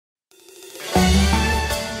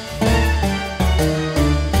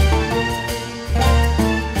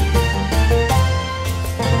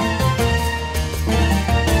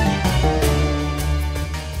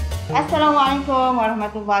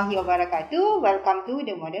warahmatullahi wabarakatuh. Welcome to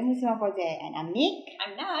the Modern Muslimah Project. And I'm Nick.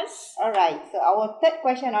 I'm Naz. Alright, so our third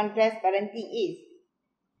question on dress parenting is,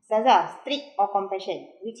 Ustazah, strict or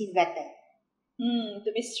compassion? Which is better?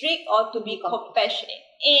 To be strict or to be compassionate?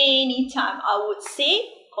 Anytime. I would say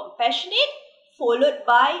compassionate followed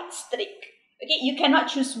by strict. Okay, you cannot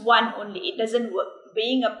choose one only. It doesn't work.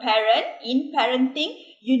 Being a parent, in parenting,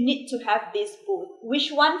 you need to have this both.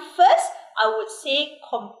 Which one first? I would say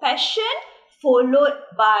compassion followed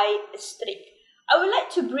by strict. I would like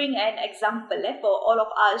to bring an example for all of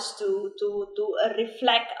us to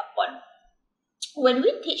reflect upon. When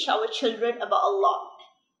we teach our children about Allah,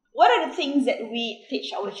 what are the things that we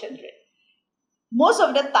teach our children? Most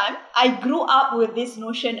of the time, I grew up with this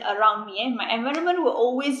notion around me. My environment will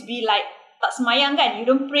always be like, tak semayang kan? You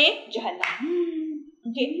don't pray, Jahannam.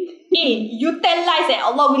 Okay. You tell lies and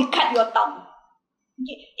Allah will cut your tongue.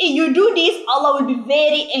 Okay. You do this, Allah will be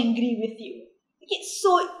very angry with you. Okay.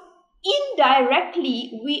 So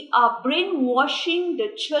indirectly, we are brainwashing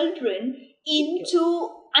the children into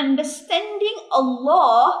understanding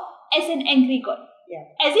Allah as an angry God. Yeah.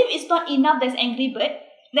 As if it's not enough there's angry bird,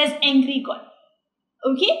 there's angry God.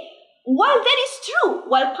 Okay? While that is true,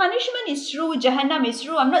 while punishment is true, Jahannam is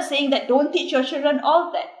true, I'm not saying that don't teach your children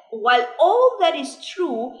all that. While all that is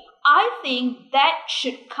true, I think that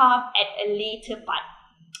should come at a later part,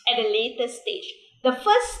 at a later stage. The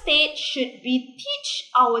first stage should be teach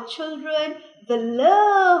our children the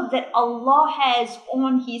love that Allah has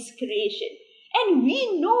on His creation. And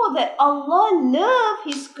we know that Allah loves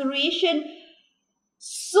His creation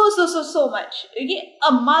so much. Okay?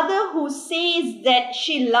 A mother who says that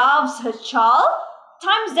she loves her child,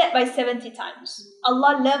 times that by 70 times.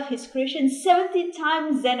 Allah loves His creation 70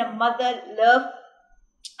 times than a mother loves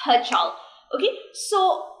her child. Okay?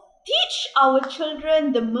 So teach our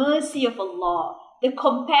children the mercy of Allah, the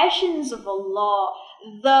compassions of Allah,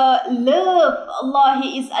 the love of Allah.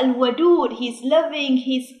 He is Al-Wadud, He is loving,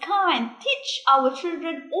 He is kind. Teach our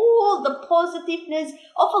children all the positiveness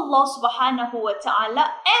of Allah subhanahu wa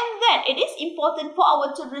ta'ala. And then it is important for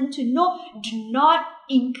our children to know, do not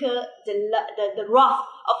incur the wrath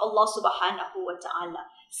of Allah subhanahu wa ta'ala.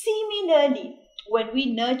 Similarly, when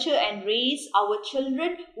we nurture and raise our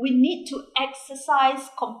children, we need to exercise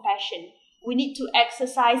compassion. We need to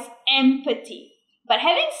exercise empathy. But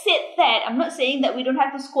having said that, I'm not saying that we don't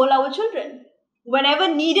have to scold our children. Whenever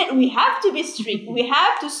needed, we have to be strict. We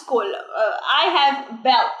have to scold. I have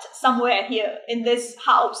belt somewhere here in this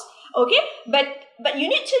house. Okay? But you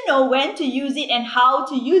need to know when to use it and how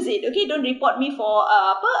to use it. Okay? Don't report me for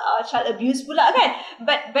child abuse pula kan?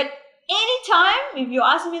 But anytime, if you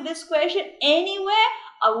ask me this question, anywhere,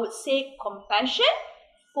 I would say compassion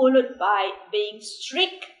followed by being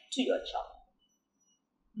strict to your child.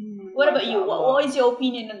 What about you? What is your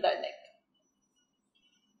opinion on that, Nick?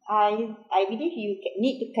 I believe you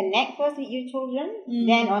need to connect first with your children.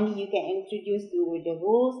 Then only you can introduce to the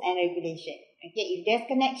rules and regulation. Okay, if there's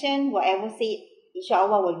connection, whatever said,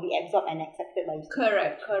 inshallah will be absorbed and accepted by you.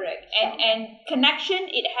 Correct. And connection,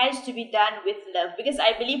 it has to be done with love, because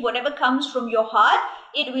I believe whatever comes from your heart,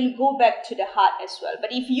 it will go back to the heart as well.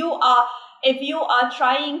 But if you are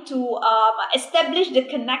trying to establish the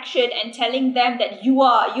connection and telling them that you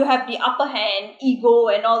have the upper hand, ego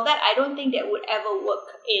and all that, I don't think that would ever work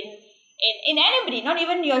in anybody, not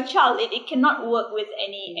even your child. It cannot work with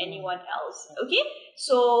anyone else. Okay?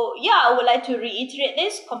 So yeah, I would like to reiterate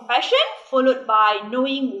this: compassion followed by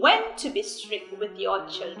knowing when to be strict with your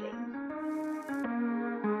children.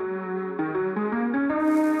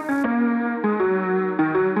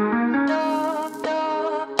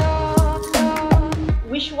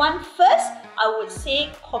 Which one first? I would say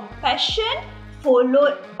compassion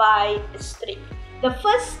followed by strict. The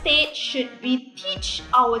first stage should be teach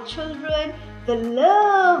our children the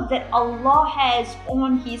love that Allah has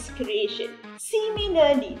on His creation.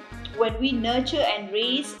 Similarly, when we nurture and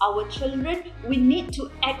raise our children, we need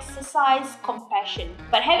to exercise compassion.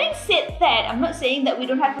 But having said that, I'm not saying that we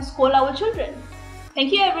don't have to scold our children.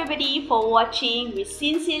 Thank you everybody for watching. We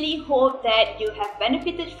sincerely hope that you have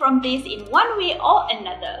benefited from this in one way or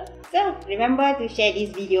another. So remember to share this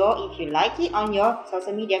video if you like it on your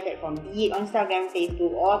social media platform, be it on Instagram,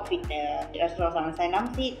 Facebook or Twitter. Rasulullah SAW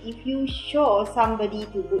said, if you show somebody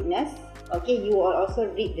to goodness, okay, you will also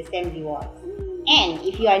reap the same rewards. And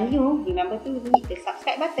if you are new, remember to hit the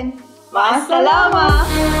subscribe button. Wassalamah.